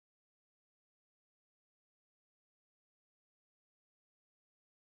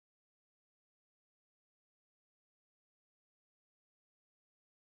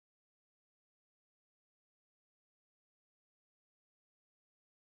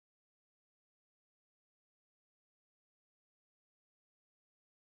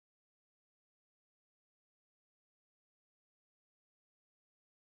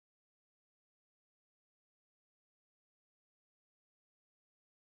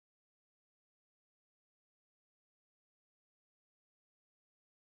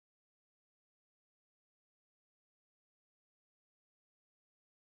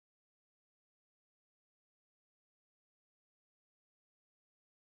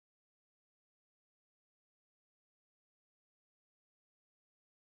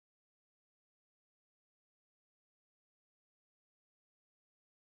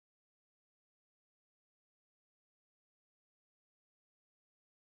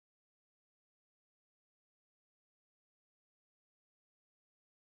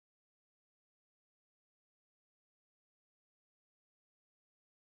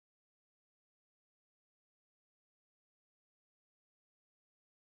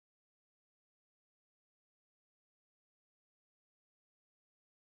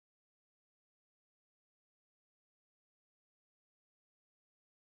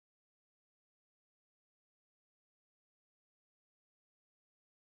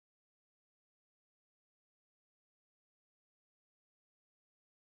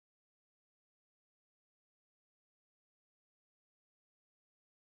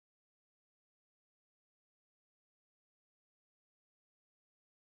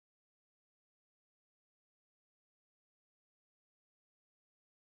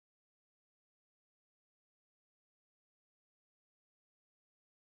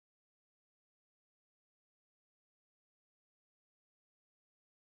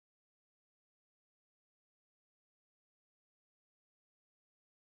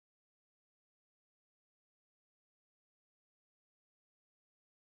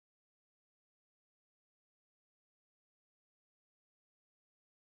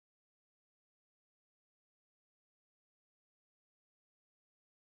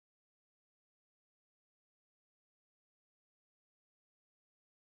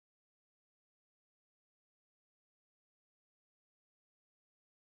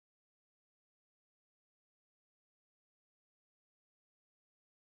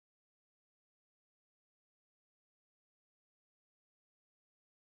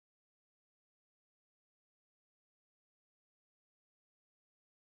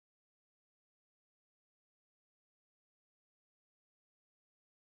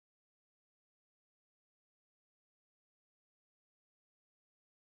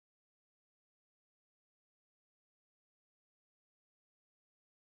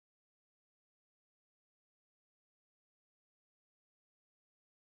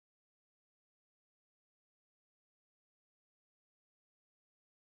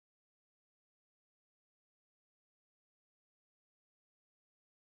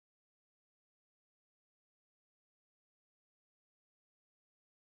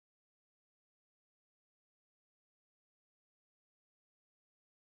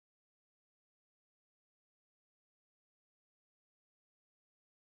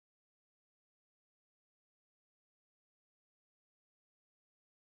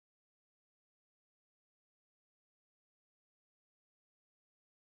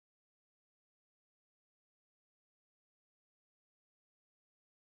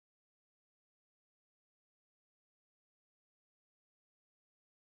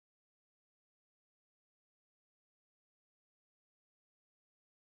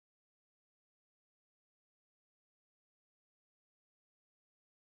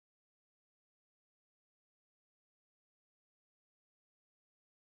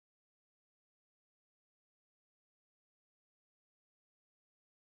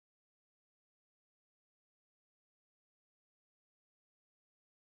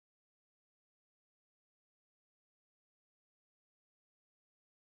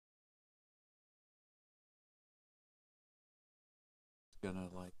gonna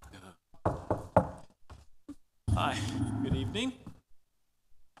like. Hi, good evening.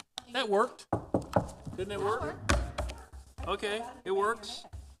 That worked. Didn't it work? Okay, it works.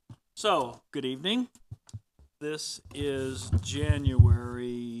 So, good evening. This is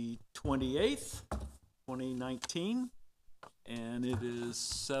January 28th, 2019, and it is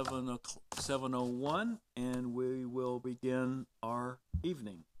 7:01, and we will begin our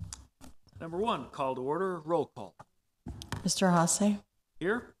evening. Number one, call to order, roll call. Mr. Hasse,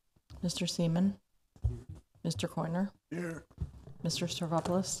 Here? Mr. Seaman, Mr. Koerner, Here. Mr.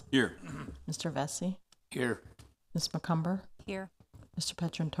 Stavropoulos, Here. Mr. Vesey, Here. Ms. McCumber, Here. Mr.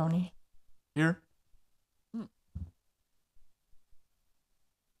 Petrantoni, Here.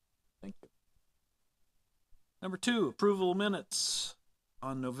 Thank you. Number two, approval of minutes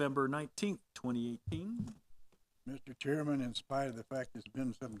on November 19th, 2018. Mr. Chairman, in spite of the fact it's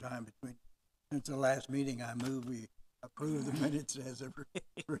been some time since the last meeting, I move we approve the minutes as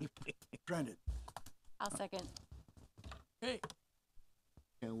printed. I'll second. Okay.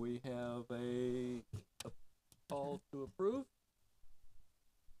 Can we have a call to approve?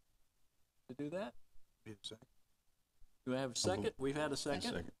 To do that? Be a second. Do I have a second? We've had a second?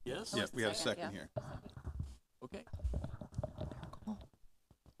 Second. Yes? Yeah, we have a second yeah. here. Okay.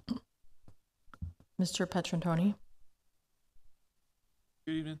 Mr. Petrantoni,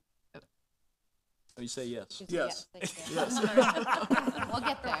 Good evening. Oh, you say yes. Yes. We'll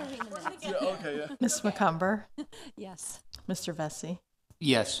get there. Ms. McCumber, Yes. Mr. Vesey,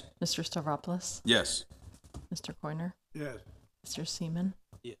 Yes. Mr. Stavropoulos, Yes. Mr. Koerner, Yes. Mr. Seaman,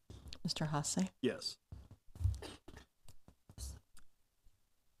 Yes. Mr. Hasse. Yes. Is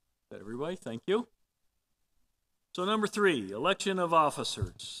that everybody? Thank you. So number three, election of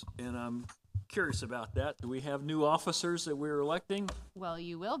officers. And I'm curious about that. Do we have new officers that we're electing? Well,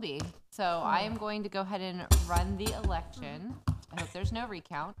 you will be. So I am going to go ahead and run the election. I hope there's no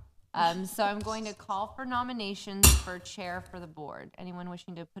recount. So I'm going to call for nominations for chair for the board. Anyone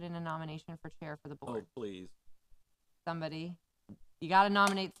wishing to put in a nomination for chair for the Oh, board? please. Somebody. You got to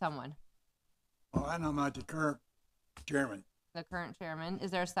nominate someone. Well, I nominate the current chairman. The current chairman.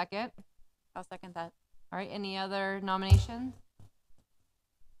 Is there a second? I'll second that. All right. Any other nominations?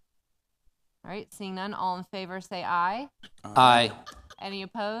 All right. Seeing none, all in favor say aye. Aye. Any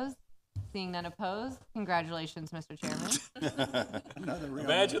opposed? Seeing none opposed, congratulations, Mr. Chairman. Another real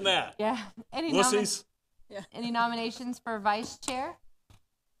Imagine that. Yeah. Any Wussies. Any nominations for vice chair?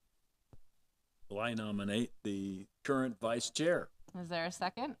 Well, I nominate the current vice chair. Is there a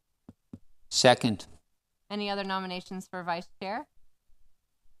second? Second. Any other nominations for vice chair?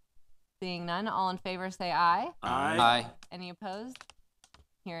 Seeing none, all in favor say aye. Aye. Any opposed?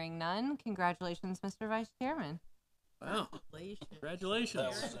 Hearing none, congratulations, Mr. Vice Chairman. Wow.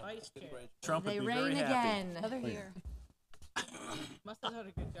 Congratulations. Trump would They be reign very happy. again. Another year. Must have done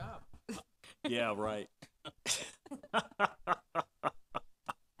a good job. Yeah, right.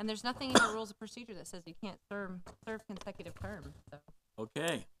 And there's nothing in the rules of procedure that says you can't serve consecutive terms. So.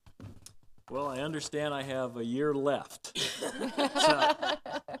 Okay. Well, I understand I have a year left.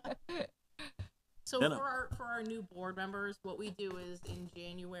 So Then, for our new board members, what we do is in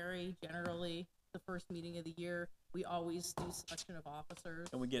January, generally the first meeting of the year, we always do selection of officers.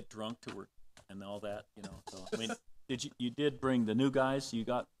 And we get drunk to work and all that, you know. So I mean, you did bring the new guys? You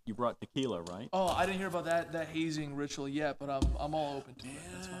brought tequila, right? Oh, I didn't hear about that hazing ritual yet, but I'm all open to it.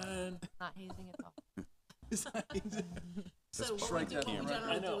 That's fine. Not hazing at all. It's not hazing. So Just what strike we that generally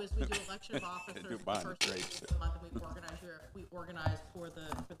I know. do is we do election of officers the bond first trades. meeting of the month, and we organize for the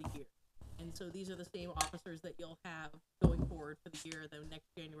year. And so these are the same officers that you'll have going forward for the year. Then next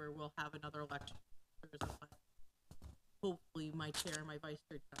January we'll have another election. Hopefully my chair and my vice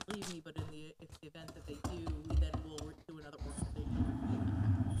chair do not leave me, but in the event that they do, we then will do another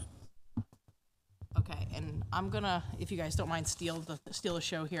organization. Okay, and I'm gonna, if you guys don't mind, steal the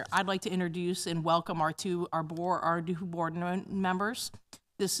show here. I'd like to introduce and welcome our new board members.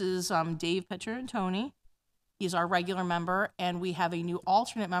 This is Dave Petrantoni. He's our regular member, and we have a new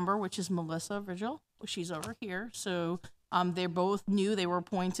alternate member, which is Melissa Vigil. She's over here. So they're both new. They were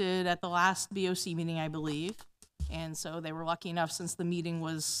appointed at the last BOC meeting, I believe. And so they were lucky enough, since the meeting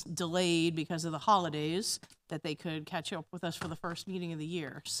was delayed because of the holidays, that they could catch up with us for the first meeting of the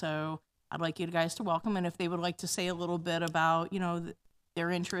year. So I'd like you guys to welcome, and if they would like to say a little bit about,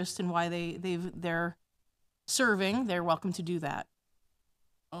 their interest and why they're serving, they're welcome to do that.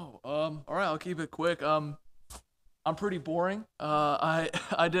 Oh, all right, I'll keep it quick. I'm pretty boring. I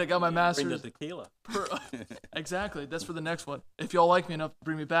got my Bring the master's. tequila. Exactly. That's for the next one. If y'all like me enough to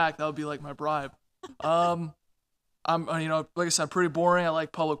bring me back, that would be like my bribe. I'm, like I said, pretty boring. I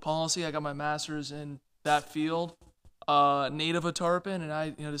like public policy. I got my master's in that field. native of Tarpon, and I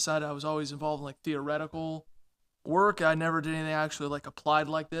decided I was always involved in like theoretical work. I never did anything actually like applied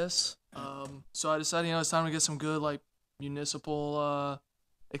like this. So I decided it's time to get some good like municipal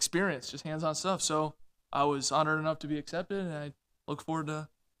experience, just hands-on stuff. So I was honored enough to be accepted, and I look forward to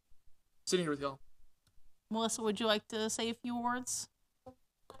sitting here with y'all. Melissa, would you like to say a few words?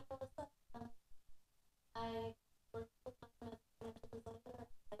 I work full time as a financial designer.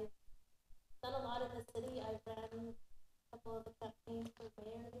 I've done a lot in the city. I've ran a couple of the campaigns for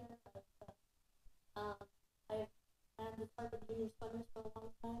mayor here. I've ran the Tarpon Junior Swimmers for a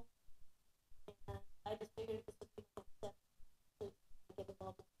long time, and I just figured this would be a step to get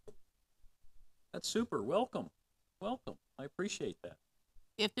involved in the city. That's super. Welcome. Welcome. I appreciate that.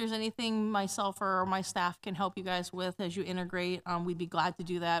 If there's anything myself or my staff can help you guys with as you integrate, we'd be glad to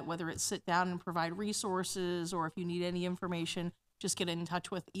do that, whether it's sit down and provide resources, or if you need any information, just get in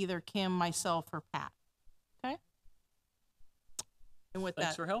touch with either Kim, myself, or Pat. Okay? And with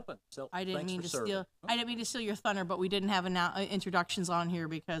Thanks that, for helping. So, I didn't thanks mean for to serving. steal your thunder, but we didn't have introductions on here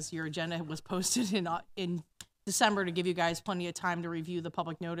because your agenda was posted in December to give you guys plenty of time to review the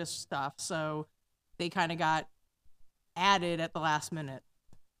public notice stuff. So they kind of got added at the last minute.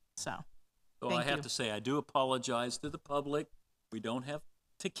 So So thank I have you. to say, I do apologize to the public. We don't have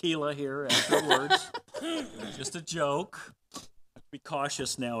tequila here afterwards. It was just a joke. Have to be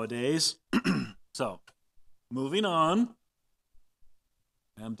cautious nowadays. So, moving on.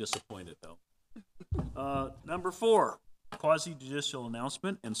 I'm disappointed, though. Number 4, quasi-judicial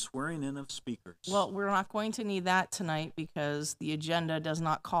announcement and swearing in of speakers. Well, we're not going to need that tonight because the agenda does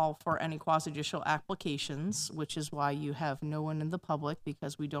not call for any quasi-judicial applications, which is why you have no one in the public,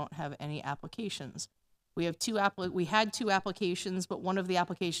 because we don't have any applications. We have we had 2 applications, but one of the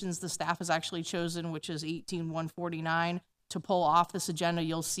applications the staff has actually chosen, which is 18149, to pull off this agenda.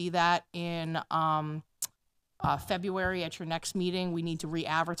 You'll see that in February at your next meeting. We need to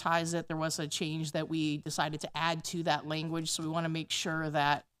re-advertise it. There was a change that we decided to add to that language, so we want to make sure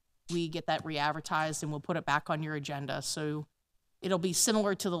that we get that re-advertised, and we'll put it back on your agenda. So it'll be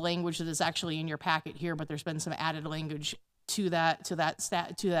similar to the language that is actually in your packet here, but there's been some added language to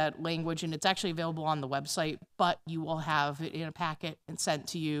that language, and it's actually available on the website, but you will have it in a packet and sent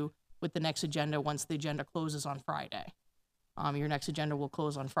to you with the next agenda once the agenda closes on Friday. Your next agenda will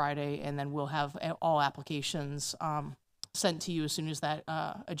close on Friday, and then we'll have all applications sent to you as soon as that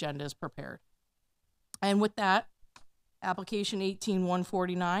agenda is prepared. And with that, application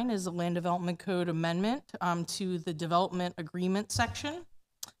 18149 is the Land Development Code amendment to the development agreement section.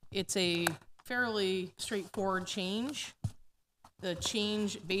 It's a fairly straightforward change. The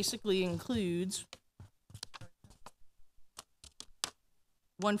change basically includes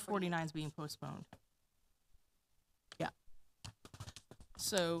 149 is being postponed. Yeah.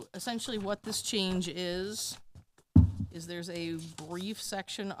 So essentially what this change is there's a brief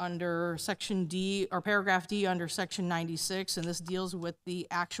section under section D, or paragraph D under section 96, and this deals with the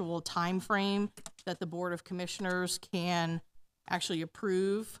actual time frame that the Board of Commissioners can actually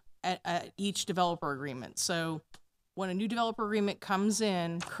approve at each developer agreement. So when a new developer agreement comes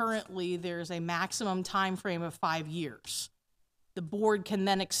in, currently there's a maximum time frame of 5 years. The board can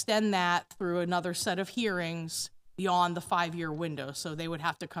then extend that through another set of hearings beyond the 5-year window. So they would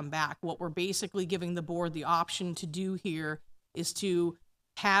have to come back. What we're basically giving the board the option to do here is to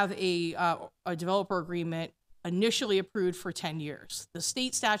have a developer agreement initially approved for 10 years. The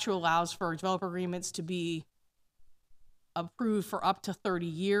state statute allows for developer agreements to be approved for up to 30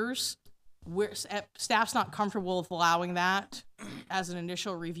 years. Staff's not comfortable with allowing that as an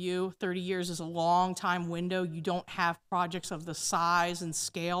initial review. 30 years is a long time window. You don't have projects of the size and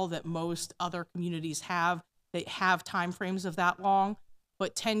scale that most other communities have. They have timeframes of that long,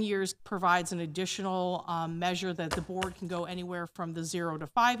 but 10 years provides an additional measure that the board can go anywhere from the 0 to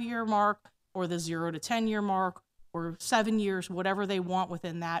 5 year mark, or the 0 to 10 year mark, or 7 years, whatever they want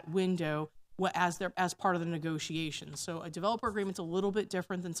within that window as part of the negotiation. So a developer agreement's a little bit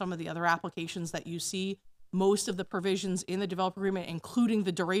different than some of the other applications that you see. Most of the provisions in the developer agreement, including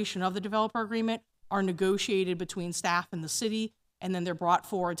the duration of the developer agreement, are negotiated between staff and the city, and then they're brought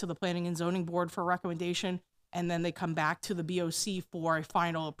forward to the Planning and Zoning Board for recommendation, and then they come back to the BOC for a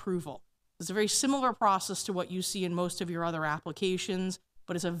final approval. It's a very similar process to what you see in most of your other applications,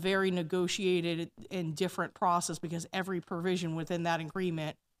 but it's a very negotiated and different process because every provision within that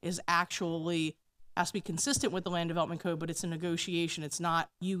agreement is actually has to be consistent with the Land Development Code, but it's a negotiation. It's not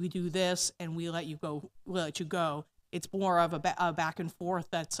you do this and we let you go. It's more of a back and forth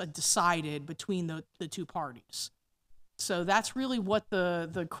that's decided between the two parties. So that's really what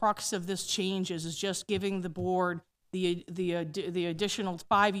the crux of this change is just giving the board the additional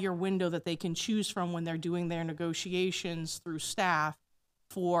 5-year window that they can choose from when they're doing their negotiations through staff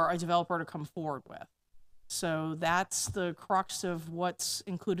for a developer to come forward with. So that's the crux of what's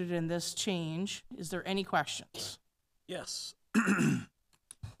included in this change. Is there any questions? Yes.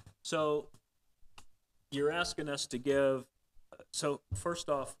 So you're asking us to give, so first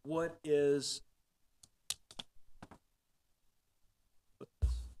off, what is,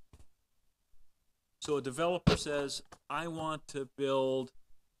 so a developer says, I want to build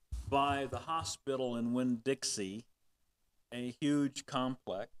by the hospital in Winn-Dixie a huge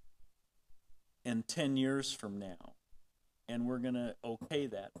complex in 10 years from now, and we're going to okay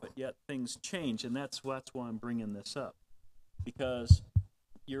that, but yet things change, and that's why I'm bringing this up, because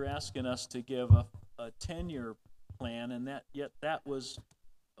you're asking us to give a 10-year plan, and that was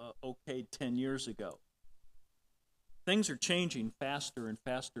okayed 10 years ago. Things are changing faster and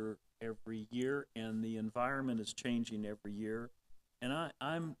faster every year, and the environment is changing every year, and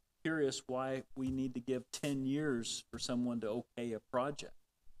I'm curious why we need to give 10 years for someone to okay a project.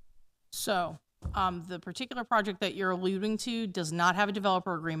 So, the particular project that you're alluding to does not have a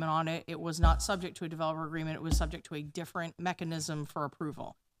developer agreement on it. It was not subject to a developer agreement. It was subject to a different mechanism for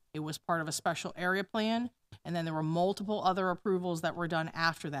approval. It was part of a special area plan, and then there were multiple other approvals that were done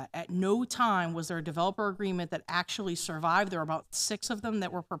after that. At no time was there a developer agreement that actually survived. There were about 6 of them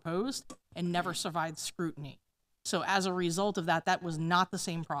that were proposed and never survived scrutiny. So as a result of that, that was not the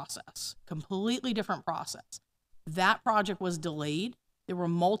same process. Completely different process. That project was delayed. There were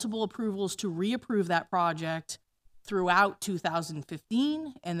multiple approvals to reapprove that project throughout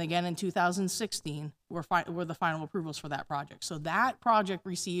 2015, and again in 2016 were the final approvals for that project. So that project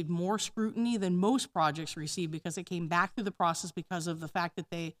received more scrutiny than most projects received because it came back through the process because of the fact that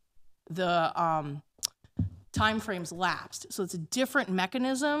the timeframes lapsed. So it's a different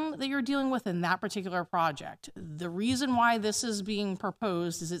mechanism that you're dealing with in that particular project. The reason why this is being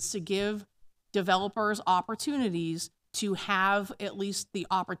proposed is it's to give developers opportunities to have at least the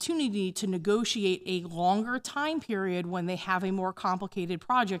opportunity to negotiate a longer time period when they have a more complicated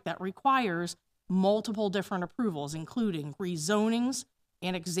project that requires multiple different approvals, including rezonings,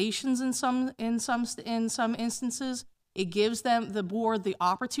 annexations in some instances. It gives them, the board, the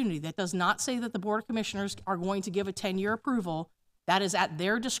opportunity. That does not say that the Board of Commissioners are going to give a 10-year approval. That is at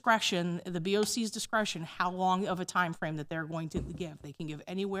their discretion, the BOC's discretion, how long of a time frame that they're going to give. They can give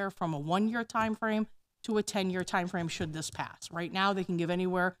anywhere from a 1-year time frame to a 10-year time frame should this pass. Right now, they can give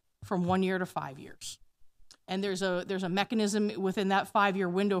anywhere from 1 year to 5 years. And there's a mechanism within that 5-year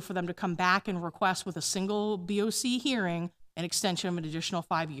window for them to come back and request with a single BOC hearing an extension of an additional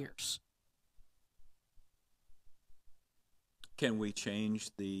 5 years. Can we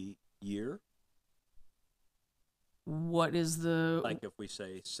change the year? What is the... Like if we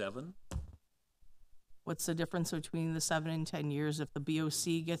say 7? What's the difference between the 7 and 10 years if the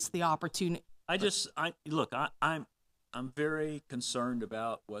BOC gets the opportunity? I'm very concerned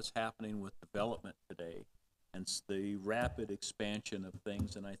about what's happening with development today and the rapid expansion of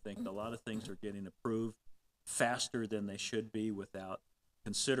things, and I think a lot of things are getting approved faster than they should be without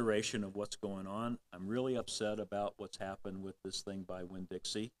consideration of what's going on. I'm really upset about what's happened with this thing by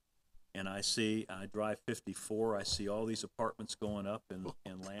Winn-Dixie, and I drive 54, I see all these apartments going up in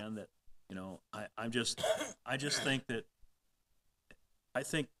land that, I just think that,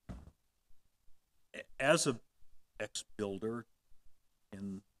 as a ex-builder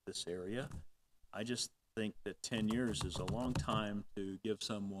in this area, I just think that 10 years is a long time to give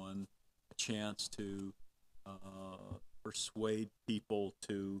someone a chance to persuade people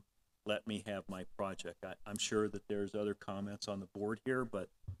to let me have my project. I'm sure that there's other comments on the board here, but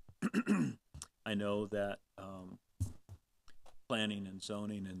I know that planning and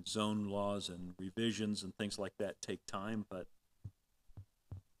zoning and zone laws and revisions and things like that take time, but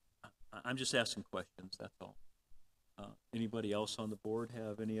I'm just asking questions, that's all. Anybody else on the board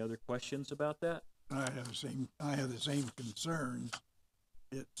have any other questions about that? I have the same concerns.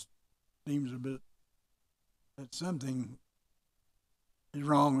 It seems a bit that something is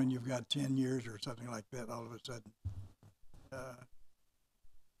wrong when you've got 10 years or something like that all of a sudden.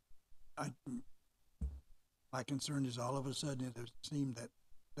 My concern is all of a sudden it seemed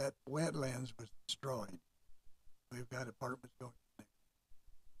that wetlands was destroyed. We've got apartments going there.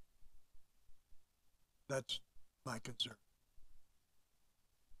 That's my concern.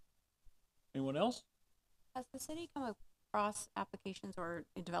 Anyone else? Has the city come across applications or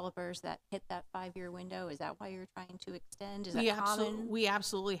developers that hit that 5-year window? Is that why you're trying to extend? Is that common? We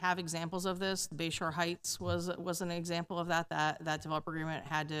absolutely have examples of this. Bayshore Heights was an example of that developer agreement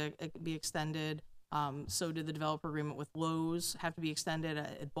had to be extended. So did the developer agreement with Lowe's have to be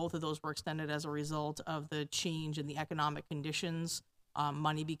extended. Both of those were extended as a result of the change in the economic conditions.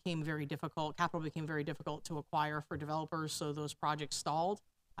 Money became very difficult, capital became very difficult to acquire for developers, so those projects stalled.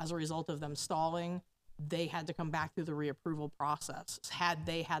 As a result of them stalling, they had to come back through the reapproval process. Had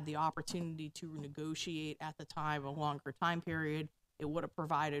they had the opportunity to negotiate at the time a longer time period, it would have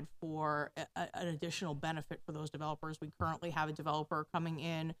provided for an additional benefit for those developers. We currently have a developer coming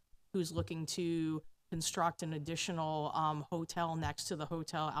in who's looking to construct an additional hotel next to the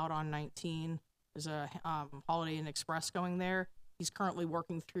hotel out on 19. There's a Holiday Inn Express going there. He's currently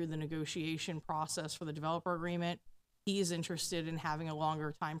working through the negotiation process for the developer agreement. He is interested in having a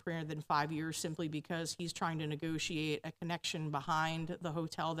longer time period than 5 years simply because he's trying to negotiate a connection behind the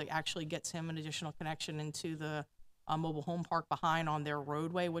hotel that actually gets him an additional connection into the mobile home park behind on their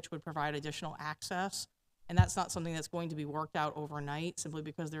roadway, which would provide additional access. And that's not something that's going to be worked out overnight simply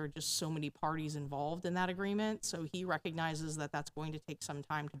because there are just so many parties involved in that agreement. So he recognizes that that's going to take some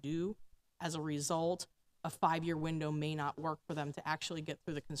time to do. As a result, a 5-year window may not work for them to actually get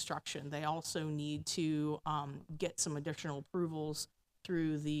through the construction. They also need to get some additional approvals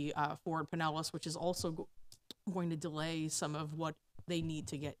through the Ford Pinellas, which is also going to delay some of what they need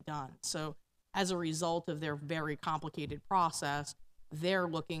to get done. So as a result of their very complicated process, they're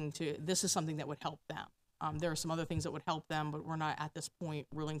looking to, this is something that would help them. There are some other things that would help them, but we're not at this point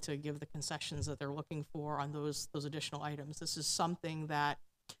willing to give the concessions that they're looking for on those additional items. This is something that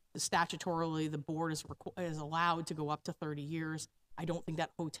statutorily the board is allowed to go up to 30 years. I don't think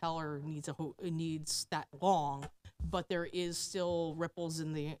that hoteler needs that long, but there is still ripples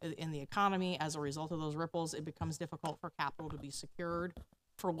in the economy. As a result of those ripples, it becomes difficult for capital to be secured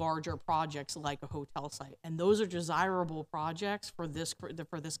for larger projects like a hotel site. And those are desirable projects for this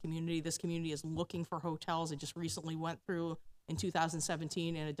community. This community is looking for hotels. It just recently went through in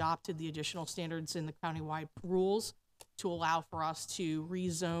 2017 and adopted the additional standards in the countywide rules to allow for us to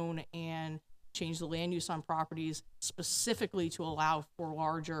rezone and change the land use on properties specifically to allow for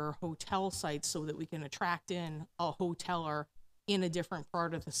larger hotel sites so that we can attract in a hoteler in a different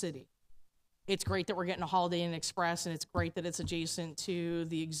part of the city. It's great that we're getting a Holiday Inn Express, and it's great that it's adjacent to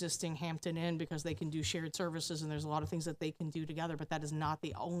the existing Hampton Inn because they can do shared services and there's a lot of things that they can do together, but that is not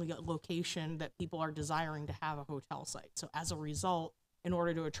the only location that people are desiring to have a hotel site. So as a result, in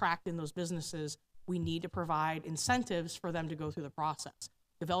order to attract in those businesses, we need to provide incentives for them to go through the process.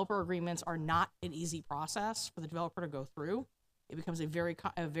 Developer agreements are not an easy process for the developer to go through. It becomes a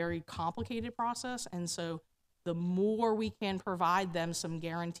very complicated process, and so the more we can provide them some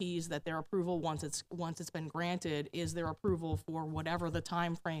guarantees that their approval, once it's been granted, is their approval for whatever the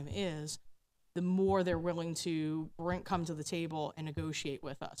time frame is, the more they're willing to come to the table and negotiate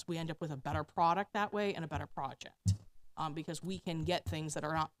with us. We end up with a better product that way and a better project. Because we can get things that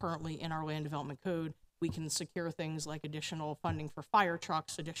are not currently in our land development code. We can secure things like additional funding for fire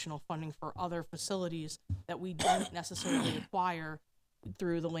trucks, additional funding for other facilities that we don't necessarily acquire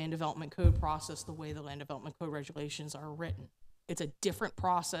through the land development code process, the way the land development code regulations are written. It's a different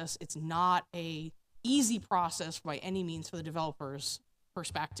process. It's not a easy process by any means for the developer's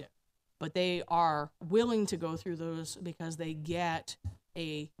perspective, but they are willing to go through those because they get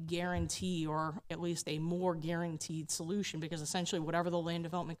a guarantee, or at least a more guaranteed solution, because essentially whatever the land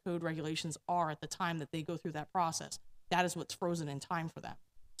development code regulations are at the time that they go through that process, that is what's frozen in time for them.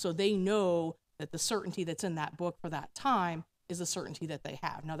 So they know that the certainty that's in that book for that time is the certainty that they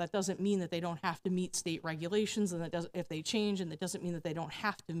have. Now, that doesn't mean that they don't have to meet state regulations, and that doesn't, if they change, and that doesn't mean that they don't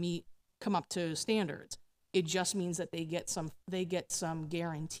have to come up to standards. It just means that they get some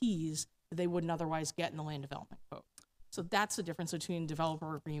guarantees that they wouldn't otherwise get in the land development code. So that's the difference between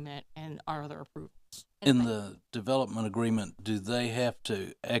developer agreement and our other approvals. In the development agreement, do they have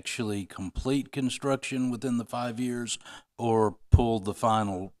to actually complete construction within the 5 years or pull the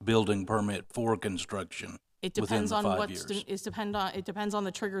final building permit for construction? It depends on it depends on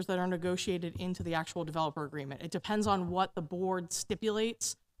the triggers that are negotiated into the actual developer agreement. It depends on what the board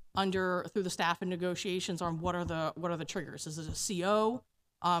stipulates through the staff and negotiations on what are the triggers. Is it a CO?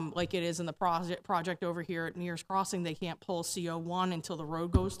 Like it is in the project over here at Mears Crossing, they can't pull CO1 until the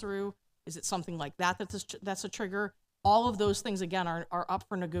road goes through. Is it something like that that's a trigger? All of those things, again, are up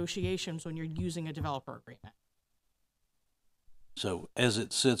for negotiations when you're using a developer agreement. So as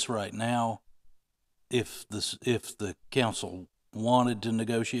it sits right now, if the council wanted to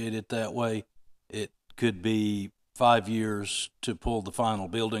negotiate it that way, it could be 5 years to pull the final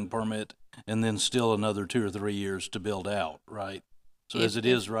building permit and then still another 2 or 3 years to build out, right? So as it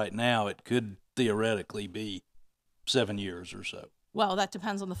is right now, it could theoretically be 7 years or so. Well, that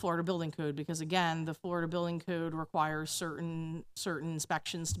depends on the Florida Building Code, because again, the Florida Building Code requires certain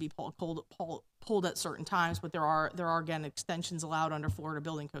inspections to be pulled at certain times, but there are again extensions allowed under Florida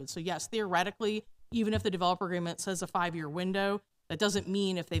building code. So yes, theoretically, even if the developer agreement says a 5-year window, that doesn't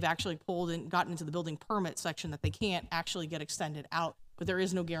mean if they've actually pulled and gotten into the building permit section that they can't actually get extended out, but there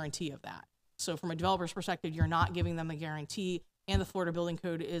is no guarantee of that. So from a developer's perspective, you're not giving them a guarantee, and the Florida building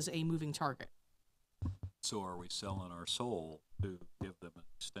code is a moving target. So are we selling our soul to give them an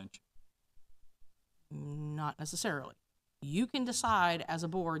extension? Not necessarily. You can decide as a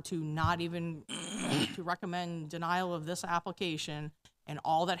board to not even to recommend denial of this application, and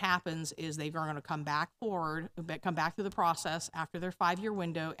all that happens is they are going to come back through the process after their 5-year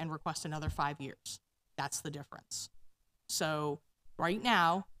window and request another 5 years. That's the difference. So right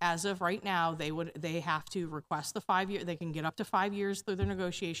now, as of right now, they have to request the 5 year. They can get up to 5 years through their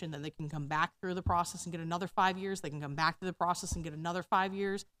negotiation. Then they can come back through the process and get another 5 years. They can come back to the process and get another 5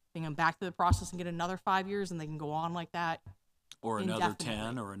 years. They can come back to the process and get another 5 years, and they can go on like that. Or another 10,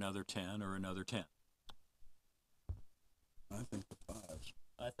 indefinitely. or another 10, or another 10. I think the 5's.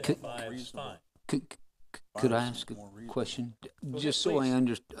 I think Could- 5 is fine. Could I ask a question? ahead, Just so I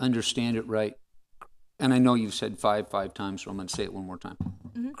please. understand it right, and I know you've said 5 times, so I'm going to say it one more time.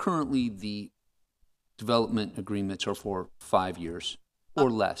 Mhm. Currently, the development agreements are for 5 years or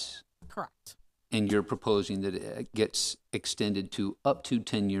less, Correct. and you're proposing that it gets extended to up to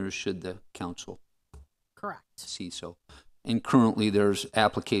 10 years should the council Correct. see so. And currently, there's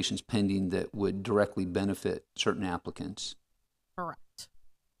applications pending that would directly benefit certain applicants. Correct.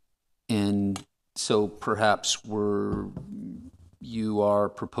 And so perhaps you are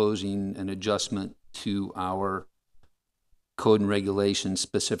proposing an adjustment to our code and regulations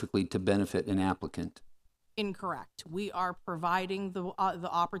specifically to benefit an applicant. Incorrect. We are providing the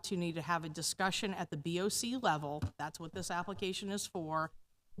opportunity to have a discussion at the BOC level. That's what this application is for,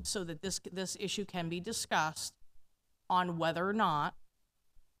 so that this issue can be discussed on whether or not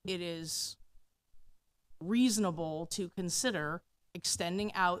it is reasonable to consider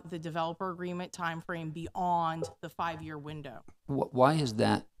extending out the developer agreement timeframe beyond the 5-year window, Why is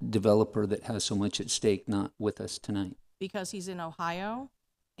that developer that has so much at stake not with us tonight? because he's in Ohio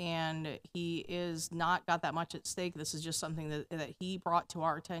and he is not got that much at stake. This is just something that he brought to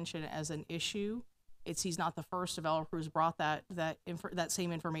our attention as an issue. He's not the first developer who's brought that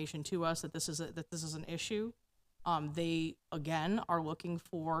same information to us, that this is an issue. They again are looking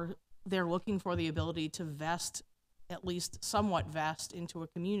for the ability to vest, at least somewhat vest, into a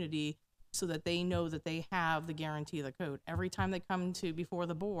community so that they know that they have the guarantee of the code. Every time they come to before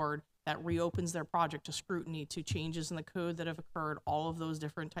the board, that reopens their project to scrutiny, to changes in the code that have occurred, all of those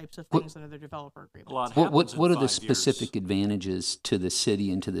different types of things under their developer agreement. A lot What happens in are the 5 years. specific advantages to the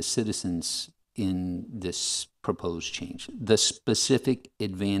city and to the citizens in this proposed change? The specific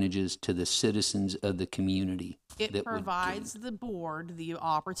advantages to the citizens of the community. It that would provides gain. the board the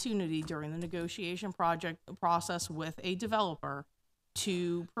opportunity during the negotiation process with a developer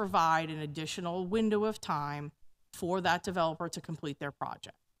to provide an additional window of time for that developer to complete their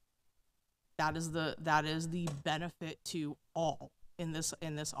project. That is the benefit to all in this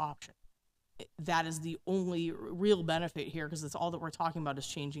option. That is the only real benefit here, because it's all that we're talking about is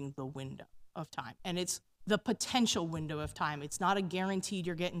changing the window of time. And it's the potential window of time. It's not a guaranteed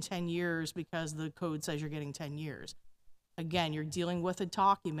you're getting 10 years because the code says you're getting 10 years. Again, you're dealing with a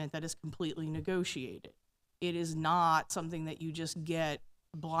document that is completely negotiated. It is not something that you just get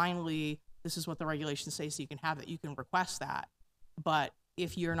blindly, this is what the regulations say, so you can have it, you can request that. But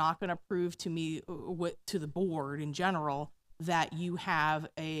if you're not going to prove to me, to the board in general, that you have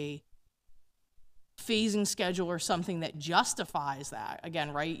a phasing schedule or something that justifies that,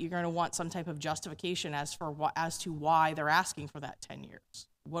 again, right, you're going to want some type of justification as to why they're asking for that 10 years.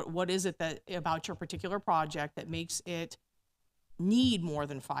 What is it that about your particular project that makes it need more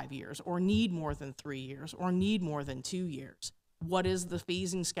than 5 years, or need more than 3 years, or need more than 2 years? What does the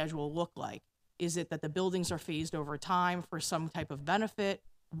phasing schedule look like? Is it that the buildings are phased over time for some type of benefit?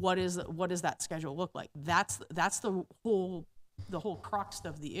 What does that schedule look like? That's the whole crux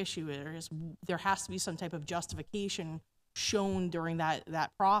of the issue. There has to be some type of justification shown during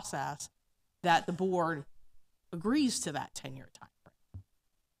that process that the board agrees to that 10-year time frame.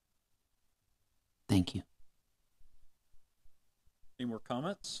 Thank you. Any more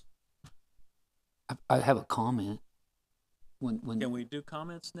comments? I have a comment. When Can we do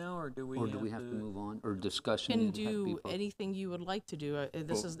comments now, or do we have to move on, or discussion? Can and have do people- anything you would like to do.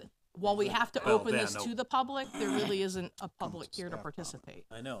 While we have to open this to the public, there really isn't a public here to participate.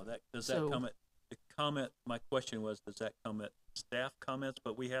 I know that. Does So- that comment? The comment. My question was, does that comment staff comments?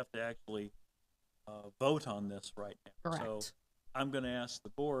 But we have to actually vote on this right now. So Correct. I'm going to ask the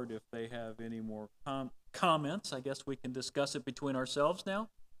board if they have any more comments. I guess we can discuss it between ourselves now.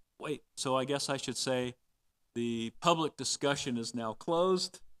 wait, so I guess I should say the public discussion is now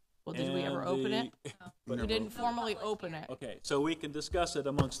closed. Well, did we ever and open it? the- We didn't formally open it. Okay, so we can discuss it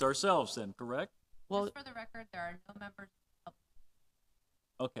amongst ourselves then, correct? Well, Just for the record, there are no members.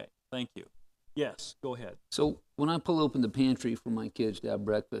 Okay, thank you. Yes, go ahead. So when I pull open the pantry for my kids to have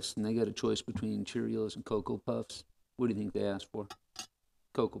breakfast and they got a choice between Cheerios and Cocoa Puffs, what do you think they ask for?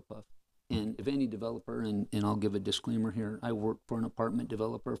 Cocoa Puff. And if any developer, and I'll give a disclaimer here, I worked for an apartment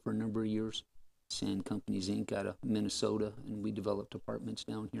developer for a number of years, Sand Companies Inc. out of Minnesota, and we developed apartments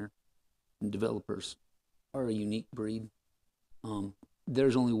down here. And developers are a unique breed.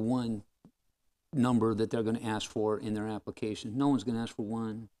 There's only one number that they're going to ask for in their application. No one's going to ask for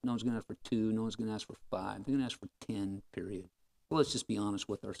 1, no one's going to ask for 2, no one's going to ask for 5. They're going to ask for 10, period. Well, let's just be honest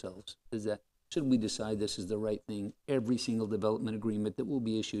with ourselves. Is that, should we decide this is the right thing, every single development agreement that will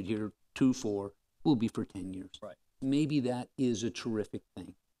be issued here, 2-4, will be for 10 years. Right. Maybe that is a terrific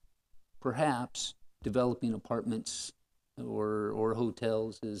thing. Perhaps developing apartments or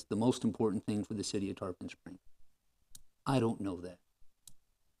hotels is the most important thing for the city of Tarpon Springs. I don't know that.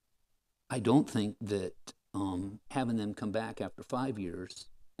 I don't think that having them come back after 5 years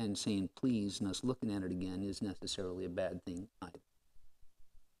and saying please and us looking at it again is necessarily a bad thing either.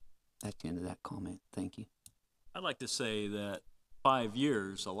 That's the end of that comment. Thank you. I'd like to say that 5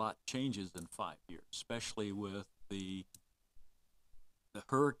 years, a lot changes in 5 years, especially with the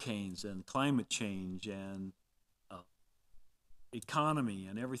hurricanes and climate change and economy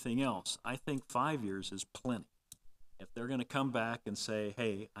and everything else. I think 5 years is plenty. If they're going to come back and say,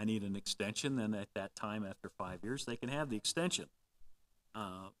 hey, I need an extension, then at that time, after 5 years, they can have the extension.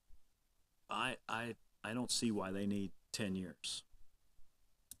 I don't see why they need 10 years.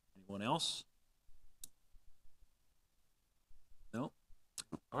 Anyone else? No?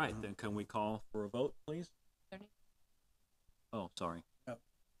 All right, then can we call for a vote, please? Oh, sorry. Yep.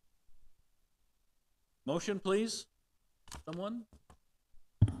 Motion, please? Someone?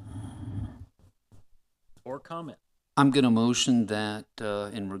 Or comment? I'm going to motion that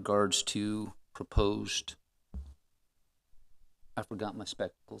in regards to proposed, I forgot my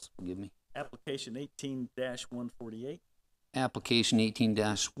spectacles, forgive me. Application 18-148. Application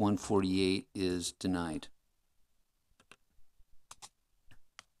 18-148 is denied.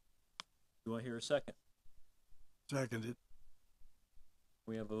 Do I hear a second? Seconded.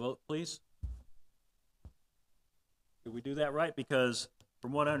 We have a vote, please? Did we do that right? Because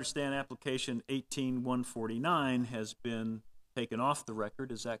from what I understand, application 18-149 has been taken off the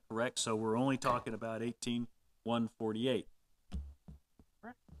record. Is that correct? So we're only talking about 18-148.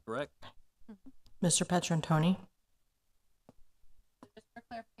 Correct? Mr. Petrantoni? Just for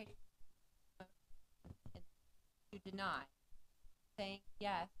clarification, to deny, saying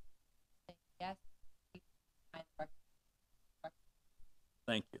yes,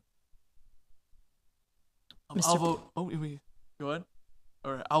 Thank you. I'll vote. Oh, go ahead.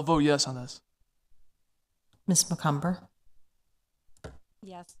 All right, I'll vote yes on this. Ms. McCumber?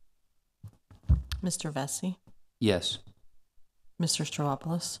 Yes. Mr. Vesey? Yes. Mr.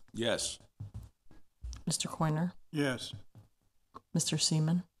 Stravopoulos? Yes. Mr. Coiner? Yes. Mr.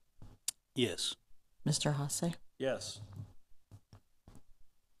 Seaman? Yes. Mr. Hasse? Yes.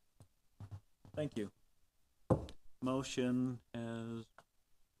 Thank you. Motion has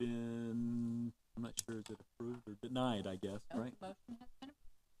been, I'm not sure, is it approved or denied, I guess, right?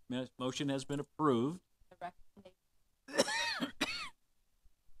 Motion has been approved. the recommendation.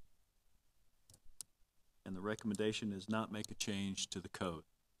 And the recommendation is not make a change to the code.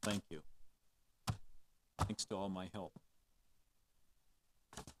 Thank you. Thanks to all my help.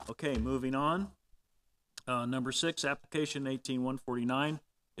 Okay, moving on. Number 6, application 18-149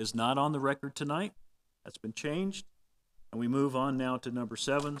 is not on the record tonight. That's been changed. And we move on now to number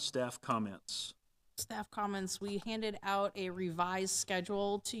 7, staff comments. Staff comments, we handed out a revised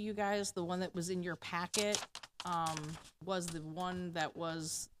schedule to you guys. The one that was in your packet was the one that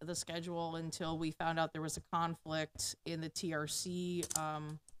was the schedule until we found out there was a conflict in the TRC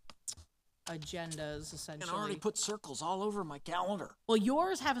agendas, essentially. And I already put circles all over my calendar. Well,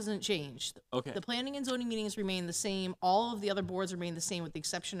 yours hasn't changed. Okay. The planning and zoning meetings remain the same. All of the other boards remain the same with the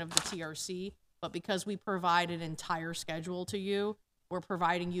exception of the TRC. But because we provide an entire schedule to you, we're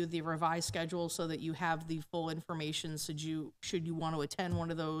providing you the revised schedule so that you have the full information should you want to attend one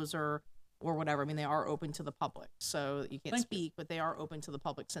of those or whatever. I mean, they are open to the public, so you can't speak, but they are open to the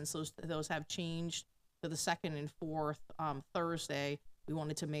public since those have changed to the 2nd and 4th Thursday. We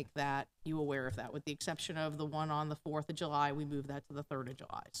wanted to make you aware of that. With the exception of the one on the 4th of July, we moved that to the 3rd of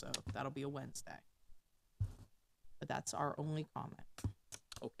July, so that'll be a Wednesday. But that's our only comment.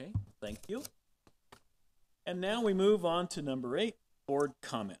 Okay, thank you. And now we move on to number 8, Board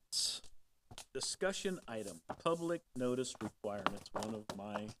comments. Discussion item, public notice requirements, one of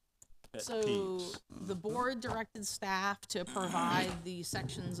my pet So peeves. the board directed staff to provide the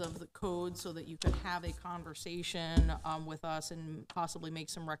sections of the code so that you could have a conversation with us and possibly make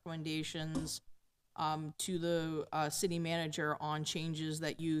some recommendations to the city manager on changes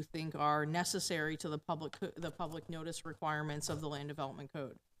that you think are necessary to the public notice requirements of the land development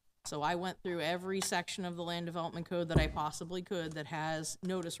code. So I went through every section of the land development code that I possibly could that has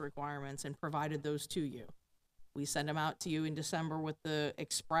notice requirements and provided those to you. We send them out to you in December with the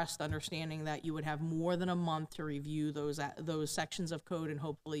expressed understanding that you would have more than a month to review those sections of code, and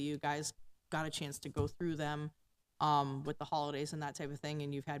hopefully you guys got a chance to go through them with the holidays and that type of thing,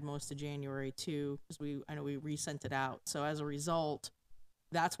 and you've had most of January too, because I know we resent it out. So as a result,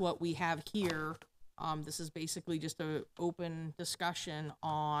 that's what we have here. This is basically just an open discussion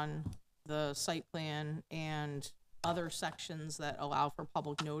on the site plan and other sections that allow for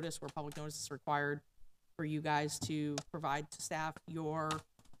public notice, where public notice is required for you guys to provide to staff your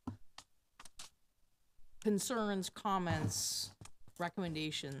concerns, comments,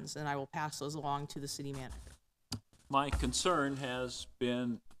 recommendations, and I will pass those along to the city manager. My concern has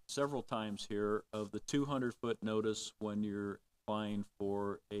been several times here of the 200-foot notice when you're applying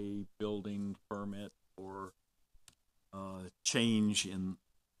for a building permit or change in,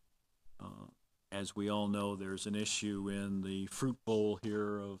 as we all know, there's an issue in the fruit bowl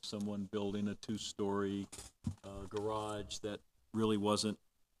here of someone building a 2-story garage that really wasn't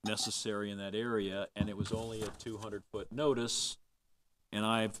necessary in that area, and it was only a 200-foot notice. And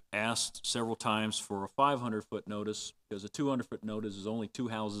I've asked several times for a 500-foot notice, because a 200-foot notice is only 2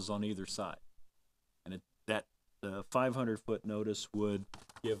 houses on either side. And the 500-foot notice would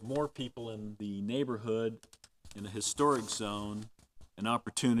give more people in the neighborhood, in the historic zone, an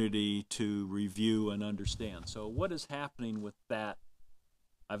opportunity to review and understand. So what is happening with that?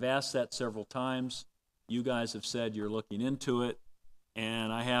 I've asked that several times. You guys have said you're looking into it,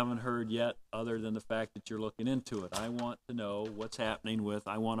 and I haven't heard yet, other than the fact that you're looking into it. I want to know what's happening with,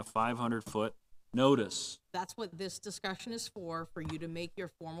 I want a 500-foot notice. That's what this discussion is for you to make your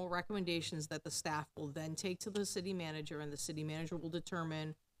formal recommendations that the staff will then take to the city manager, and the city manager will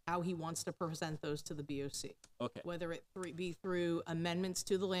determine how he wants to present those to the BOC. Okay. Whether it be through amendments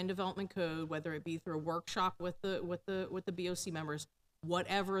to the land development code, whether it be through a workshop with the BOC members,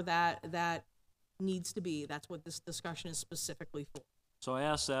 whatever that needs to be, that's what this discussion is specifically for. So I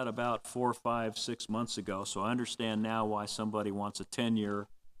asked that about 4, 5, 6 months ago, so I understand now why somebody wants a 10-year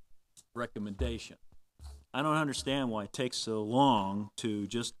recommendation. I don't understand why it takes so long to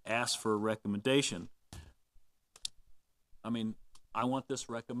just ask for a recommendation. I mean, I want this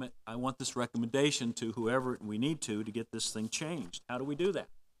recommendation to whoever we need to get this thing changed. How do we do that?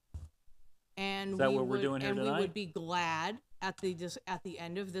 And Is that what we're doing here tonight? We would be glad at the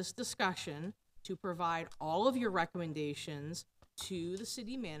end of this discussion to provide all of your recommendations to the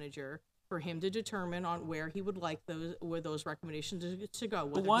city manager for him to determine on where he would like those recommendations to go.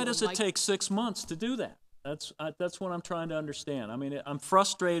 But why does it take 6 months to do that? That's what I'm trying to understand. I mean, I'm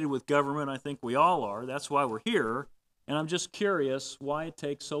frustrated with government. I think we all are. That's why we're here. And I'm just curious why it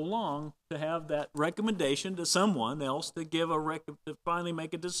takes so long to have that recommendation to someone else to give to finally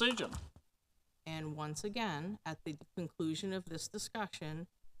make a decision. And once again, at the conclusion of this discussion,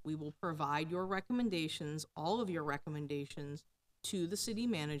 we will provide your recommendations, all of your recommendations, to the city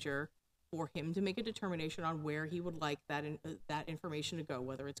manager for him to make a determination on where he would like that information to go,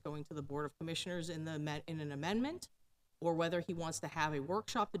 whether it's going to the Board of Commissioners in an amendment, or whether he wants to have a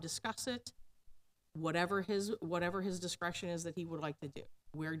workshop to discuss it, whatever his discretion is that he would like to do.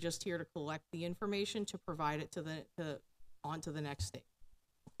 We're just here to collect the information to provide it on to the next stage.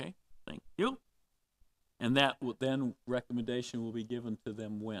 Okay, thank you. And that then recommendation will be given to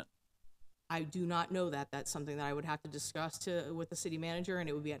them when? I do not know that. That's something that I would have to discuss with the city manager, and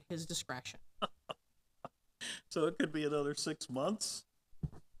it would be at his discretion. So it could be another 6 months?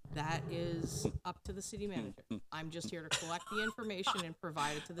 That is up to the city manager. I'm just here to collect the information and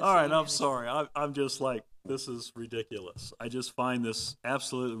provide it to the All right, city I'm manager. sorry. I'm just like, this is ridiculous. I just find this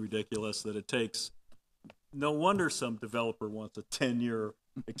absolutely ridiculous that it takes, no wonder some developer wants a 10-year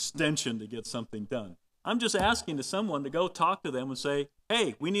extension to get something done. I'm just asking to someone to go talk to them and say,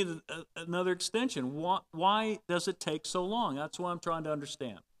 hey, we need another extension. Why does it take so long? That's what I'm trying to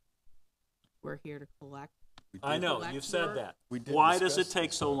understand. We're here to collect. I know, collect you've said your- that. Why does it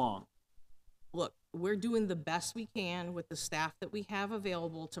take so long? Look, we're doing the best we can with the staff that we have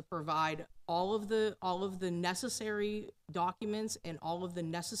available to provide all of the necessary documents and all of the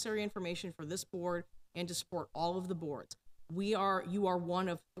necessary information for this board and to support all of the boards. You are one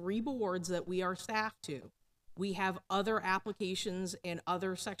of 3 boards that we are staffed to. We have other applications and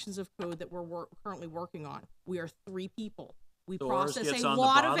other sections of code that we're currently working on. We are 3 people. We So ours process gets a on the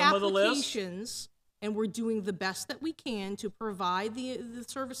lot of bottom of the list? applications, and we're doing the best that we can to provide the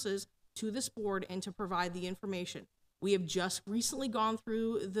services to this board and to provide the information. We have just recently gone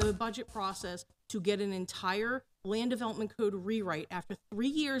through the budget process to get an entire land development code rewrite. After 3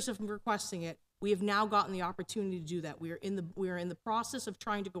 years of requesting it, we have now gotten the opportunity to do that. We are in the process of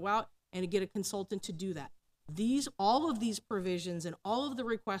trying to go out and to get a consultant to do that. All of these provisions and all of the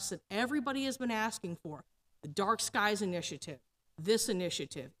requests that everybody has been asking for, the Dark Skies Initiative, this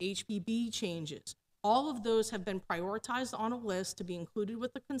initiative, HPB changes, all of those have been prioritized on a list to be included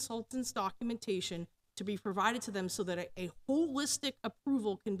with the consultant's documentation to be provided to them so that a holistic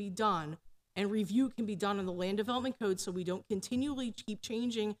approval can be done and review can be done in the land development code, so we don't continually keep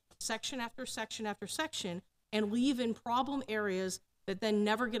changing section after section after section and leave in problem areas that then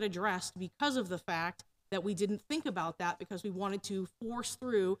never get addressed because of the fact that we didn't think about that because we wanted to force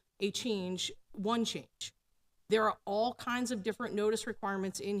through one change. There are all kinds of different notice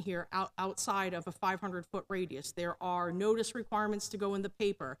requirements in here outside of a 500-foot radius. There are notice requirements to go in the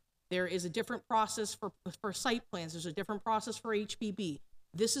paper. There is a different process for site plans. There's a different process for HPB.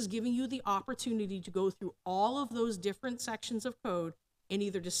 This is giving you the opportunity to go through all of those different sections of code and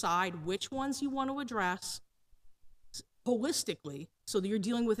either decide which ones you want to address holistically so that you're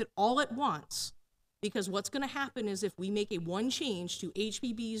dealing with it all at once. Because what's going to happen is if we make one change to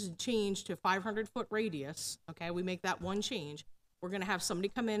HPB's change to 500-foot radius, okay, we make that one change, we're going to have somebody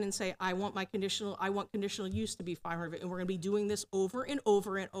come in and say, I want conditional use to be 500, and we're going to be doing this over and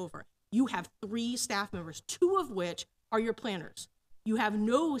over and over. You have 3 staff members, 2 of which are your planners. You have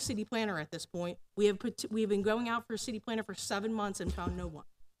no city planner at this point. We have been going out for a city planner for 7 months and found no one.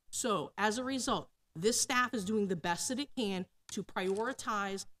 So as a result, this staff is doing the best that it can to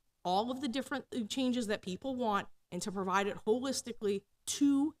prioritize all of the different changes that people want and to provide it holistically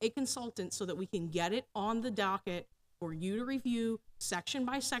to a consultant so that we can get it on the docket for you to review section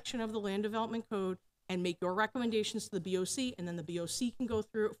by section of the land development code and make your recommendations to the BOC, and then the BOC can go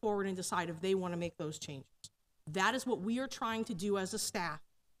through it forward and decide if they want to make those changes. That is what we are trying to do as a staff.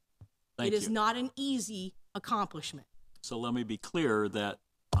 It is not an easy accomplishment. So let me be clear that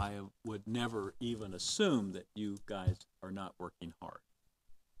I would never even assume that you guys are not working hard.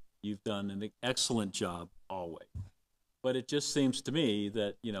 You've done an excellent job always. But it just seems to me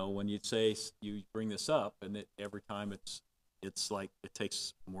that, when you bring this up, and every time it's like it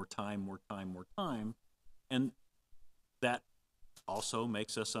takes more time, and that also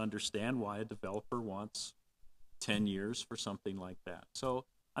makes us understand why a developer wants 10 years for something like that. So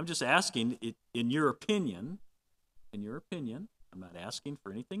I'm just asking, in your opinion, I'm not asking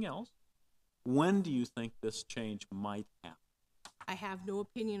for anything else, when do you think this change might happen? I have no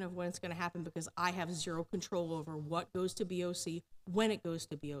opinion of when it's going to happen because I have zero control over what goes to BOC, when it goes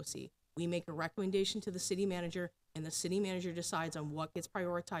to BOC. We make a recommendation to the city manager, and the city manager decides on what gets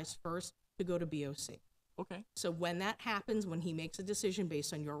prioritized first to go to BOC. Okay. So when that happens, when he makes a decision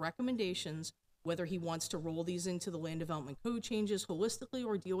based on your recommendations, whether he wants to roll these into the land development code changes holistically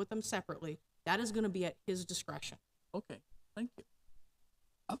or deal with them separately, that is going to be at his discretion. Okay, thank you.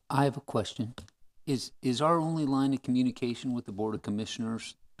 I have a question. Is our only line of communication with the Board of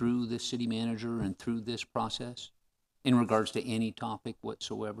Commissioners through the city manager and through this process in regards to any topic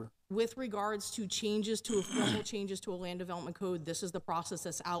whatsoever? With regards to formal changes to a land development code, this is the process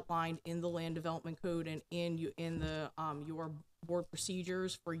that's outlined in the land development code and in the your board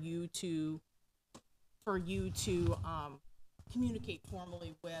procedures for you to communicate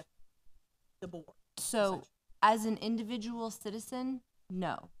formally with the board. So, as an individual citizen,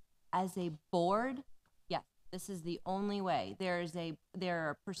 no. As a board, yes, this is the only way. There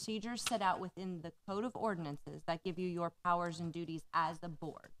are procedures set out within the Code of Ordinances that give you your powers and duties as a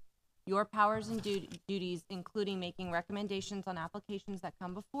board. Your powers and duties, including making recommendations on applications that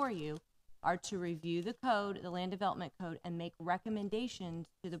come before you, are to review the code, the land development code, and make recommendations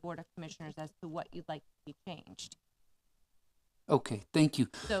to the Board of Commissioners as to what you'd like to be changed. Okay, thank you.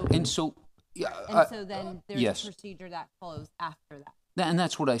 So then there's yes. a procedure that follows after that. And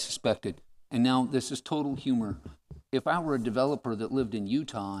that's what I suspected. And now this is total humor. If I were a developer that lived in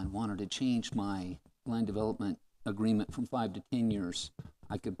Utah and wanted to change my land development agreement from 5 to 10 years,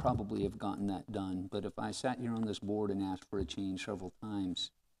 I could probably have gotten that done. But if I sat here on this board and asked for a change several times,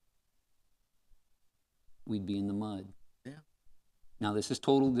 we'd be in the mud. Yeah. Now this is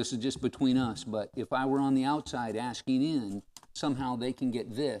just between us, but if I were on the outside asking in, somehow they can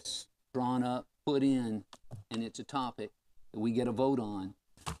get this drawn up, put in, and it's a topic that we get a vote on.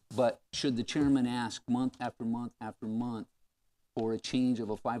 But should the chairman ask month after month after month, for a change of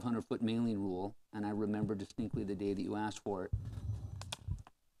a 500-foot mailing rule, and I remember distinctly the day that you asked for it,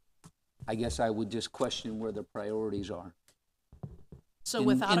 I guess I would just question where the priorities are. So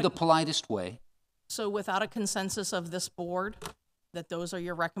in the politest way. So without a consensus of this board, that those are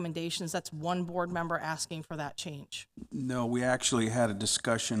your recommendations, that's one board member asking for that change. No, we actually had a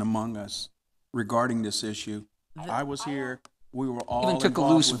discussion among us regarding this issue. I was here. We were all Even took a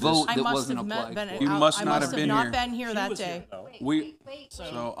involved loose with vote this. that wasn't applied for. You must I not must have been not here. been here that day.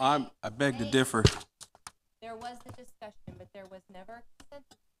 So I beg to differ. There was the discussion, but there was never a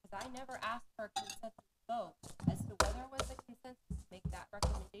consensus, because I never asked for a consensus vote as to whether it was a consensus to make that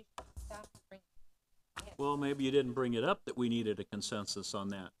recommendation to staff to bring it. Well, maybe you didn't bring it up that we needed a consensus on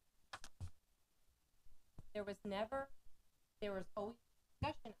that. There was always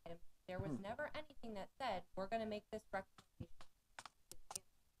discussion items. There was never anything that said, we're gonna make this recommendation.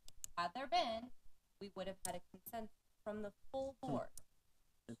 Had there been, we would have had a consensus from the full board.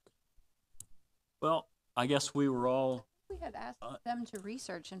 Well, I guess we were all, We had asked them to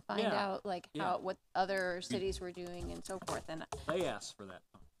research and find yeah, out like yeah. what other cities were doing and so forth. And they asked for that.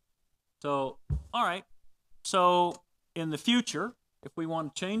 So, all right. So, in the future, if we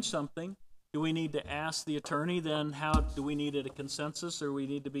want to change something, do we need to ask the attorney then how do we need a consensus, or we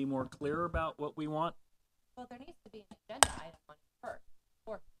need to be more clear about what we want? Well, there needs to be an agenda item on it first.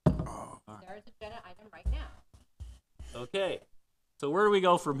 There is an agenda item right now. Okay. So where do we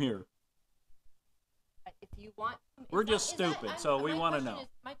go from here? If you want, We're just stupid, so we want to know.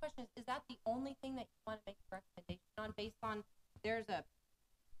 My question is that the only thing that you want to make a recommendation on based on, there's a.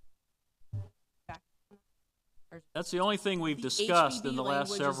 That's the only thing we've discussed in the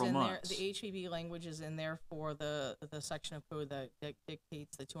last several The months. HPB language is in there for the section of code that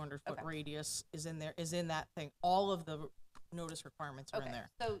dictates the 200-foot radius is in there, is in that thing. All of the notice requirements are in there.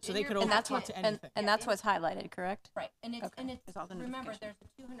 So they could open up to anything. and that's what's highlighted, correct? Right, and it's, Okay. It's all the remember,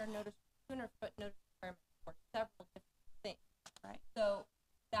 notification. there's a 200-foot notice requirement for several different things. Right. So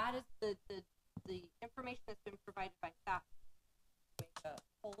that is the information that's been provided by staff to make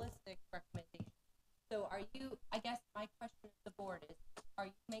a holistic recommendation. So are you, I guess my question to the board is, are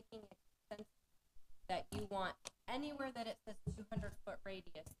you making a consensus that you want anywhere that it says 200-foot radius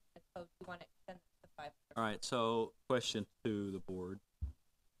in the code, you want to extend it to 500? All right, so question to the board.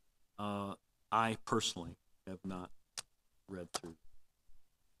 I personally have not read through.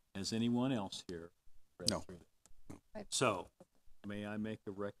 Has anyone else here read No. through it? So, may I make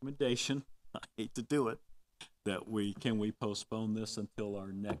a recommendation? I hate to do it, that we postpone this until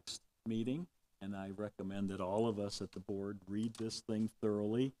our next meeting? And I recommend that all of us at the board read this thing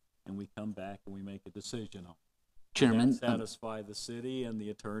thoroughly, and we come back and we make a decision on it. Chairman, Does that satisfy the city and the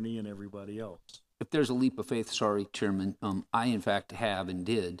attorney and everybody else? if there's a leap of faith, sorry, Chairman, I in fact have and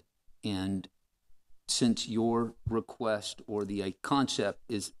did, and since your request or the concept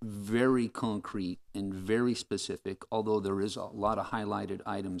is very concrete and very specific, although there is a lot of highlighted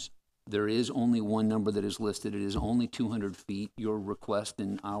items, there is only one number that is listed. It is only 200 feet. Your request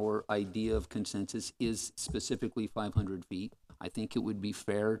and our idea of consensus is specifically 500 feet. I think it would be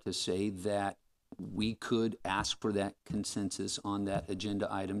fair to say that we could ask for that consensus on that agenda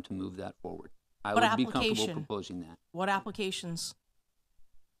item to move that forward. I What would be comfortable application? proposing that. What applications?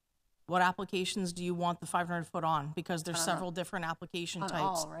 What applications do you want the 500-foot on? Because there's several different application On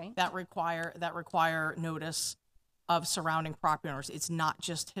types all, right? that require notice of surrounding property owners. It's not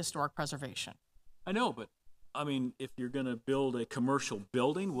just historic preservation. I know, but, I mean, if you're gonna build a commercial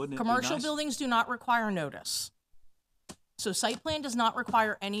building, wouldn't it be Commercial nice? buildings do not require notice. So site plan does not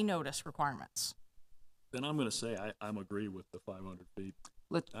require any notice requirements. Then I'm gonna say I'm agree with the 500 feet.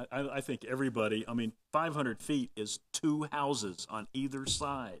 Let- I think everybody, I mean, 500 feet is 2 houses on either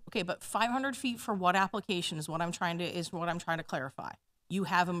side. Okay, but 500 feet for what application is what I'm trying to clarify. You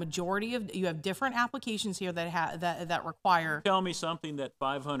have you have different applications here that require. Tell me something that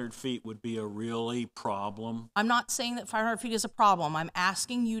 500 feet would be a really problem. I'm not saying that 500 feet is a problem. I'm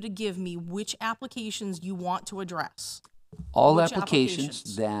asking you to give me which applications you want to address. All Which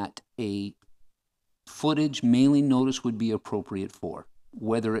applications that a footage mailing notice would be appropriate for,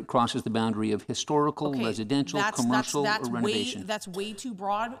 whether it crosses the boundary of historical, Okay, residential, commercial, or renovation. That's way too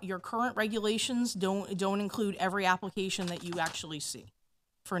broad. Your current regulations don't include every application that you actually see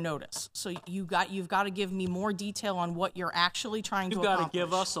for notice. So you've got to give me more detail on what you're actually trying You've to got accomplish. to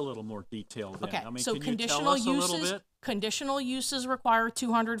give us a little more detail then. Okay, I mean, so can you tell conditional us a little uses bit? conditional uses require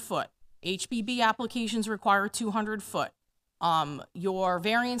 200 foot. HPB applications require 200 foot. Your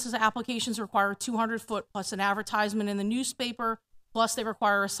variances applications require 200 foot plus an advertisement in the newspaper, plus they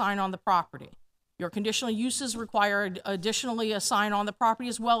require a sign on the property. Your conditional uses require additionally a sign on the property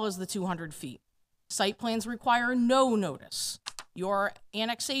as well as the 200 feet. Site plans require no notice. Your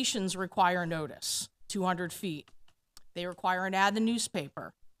annexations require notice, 200 feet. They require an ad in the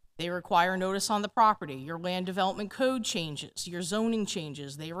newspaper. They require notice on the property. Your land development code changes, your zoning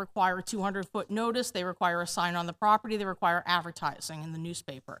changes. They require a 200-foot notice. They require a sign on the property. They require advertising in the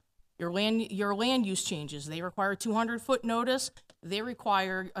newspaper. Your land use changes. They require a 200-foot notice. They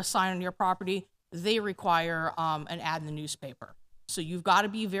require a sign on your property. They require an ad in the newspaper. So you've got to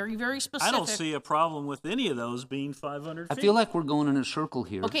be very, very specific. I don't see a problem with any of those being 500 I feet. feel like we're going in a circle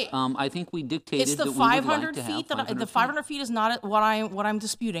here. Okay. I think we dictated It's the that we would like 500 to have feet that 500 the 500 feet is not what I'm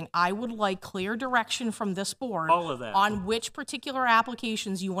disputing. I would like clear direction from this board All of that. on which particular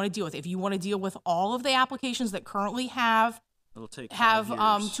applications you want to deal with. If you want to deal with all of the applications that currently have It'll take 5 years.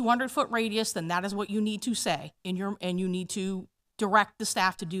 200-foot radius, then that is what you need to say and you need to direct the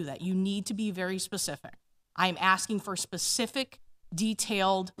staff to do that. You need to be very specific. I am asking for specific,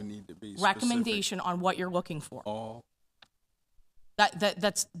 detailed We need to be recommendation on what you're looking for. All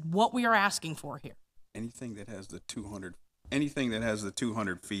That's what we are asking for here. anything that has the 200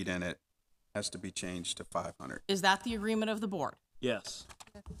 feet in it has to be changed to 500. Is that the agreement of the board? Yes.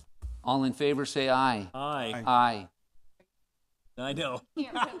 All in favor, say aye. Aye. Aye. I know.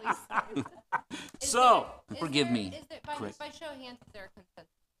 Can't really say. So, Forgive me, Is there, by Chris. show of hands, is there a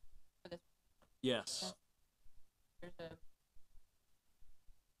consensus for this? yes. There's a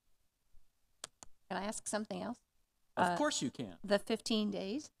Can I ask something else? Of course you can. The 15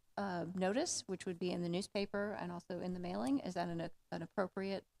 days notice, which would be in the newspaper and also in the mailing, is that an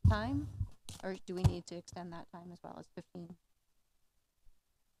appropriate time? Or do we need to extend that time as well as 15?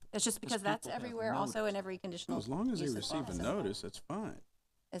 It's just because that's people have everywhere, also in notice. every conditional As long as they use as receive well. a notice, that's fine.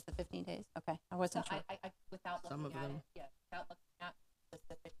 Is the 15 days? Okay, I wasn't sure. I without Some looking of at them. it, yeah, without looking at the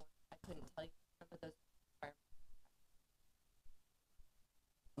specific ones, I couldn't tell you some of those requirements.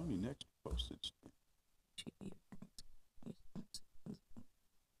 Only next postage.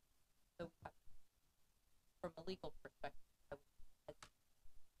 So, from a legal perspective, I would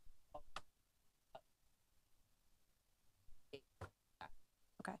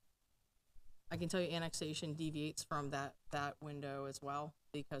I can tell you annexation deviates from that window as well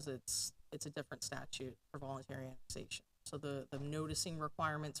because it's a different statute for voluntary annexation. So the noticing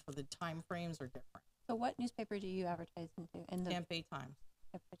requirements for the timeframes are different. So what newspaper do you advertise in the Tampa Bay Times.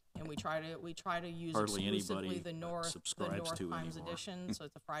 And we try to use Hardly exclusively anybody the North subscribes to Times anymore. edition, so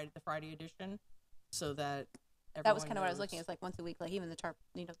it's the Friday edition, so that that was everyone kind of what I was looking knows. at. It's like once a week, like even the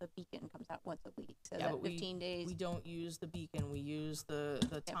the Beacon comes out once a week. So Yeah, that but 15 days. We don't use the Beacon. We use the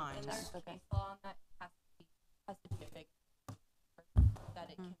Times. There's Okay. case law on that has to be a big that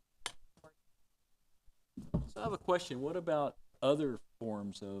it can work. So I have a question. What about other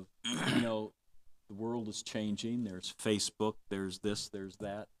forms of, the world is changing. There's Facebook, there's this, there's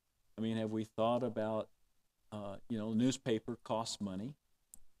that. I mean, have we thought about, newspaper costs money,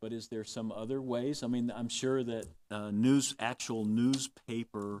 but is there some other ways? I mean, I'm sure that actual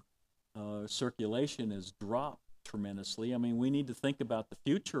newspaper circulation has dropped tremendously. I mean, we need to think about the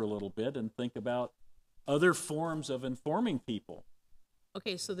future a little bit and think about other forms of informing people.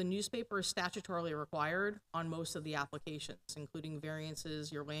 Okay, so the newspaper is statutorily required on most of the applications, including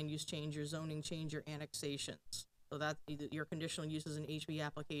variances, your land use change, your zoning change, your annexations. So that your conditional uses and HB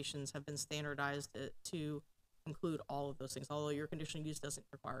applications have been standardized to include all of those things, although your conditional use doesn't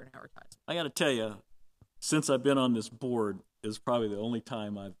require an advertisement. I got to tell you, since I've been on this board, is probably the only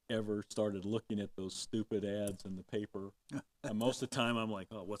time I've ever started looking at those stupid ads in the paper. And most of the time I'm like,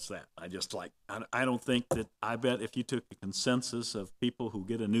 oh, what's that? I don't think that, I bet if you took the consensus of people who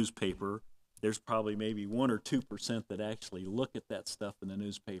get a newspaper, there's probably maybe 1 or 2% that actually look at that stuff in the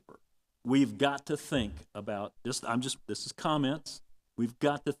newspaper. We've got to think about, this is comments, we've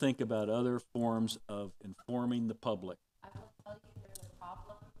got to think about other forms of informing the public. I will tell you there's a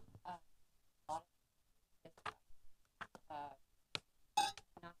problem.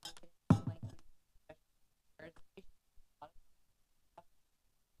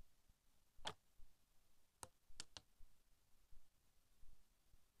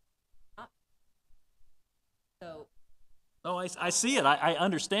 Not so Oh, I see it. I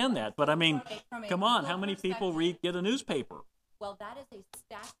understand that. But I mean, from a come on, legal how many people perspective- get a newspaper? well, that is a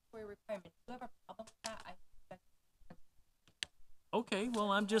statutory requirement. If you have a problem with that, I suspect Okay,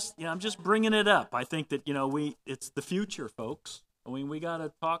 well, I'm just bringing it up. I think that, it's the future, folks. I mean, we got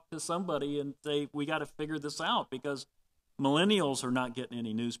to talk to somebody and say, we got to figure this out because millennials are not getting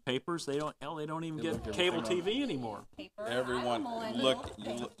any newspapers. They don't even get cable TV anymore. paper. Everyone I'm a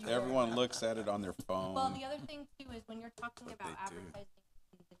millennial. everyone looks at it on their phone. Well, the other thing too is when you're talking about They do. advertising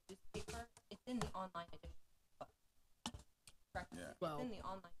in the newspaper, it's in the online edition. Correct? Yeah. Well- It's in the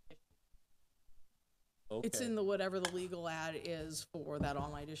online edition. Okay. It's in the whatever the legal ad is for that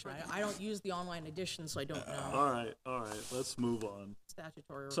online edition. I don't use the online edition, so I don't know All right, let's move on.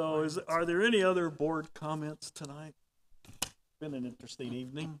 statutory So requirements. are there any other board comments tonight? Been an interesting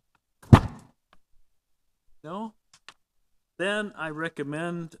evening. No? Then I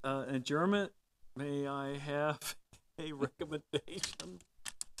recommend adjournment. May I have a recommendation?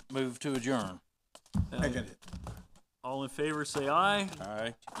 Move to adjourn. Second it. All in favor, say aye.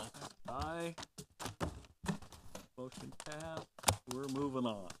 Aye. Aye. Motion passed. We're moving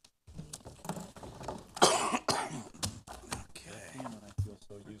on. Okay. I feel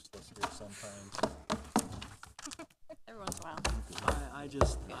so useless here sometimes. Every once in a while. I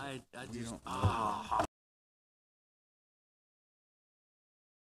just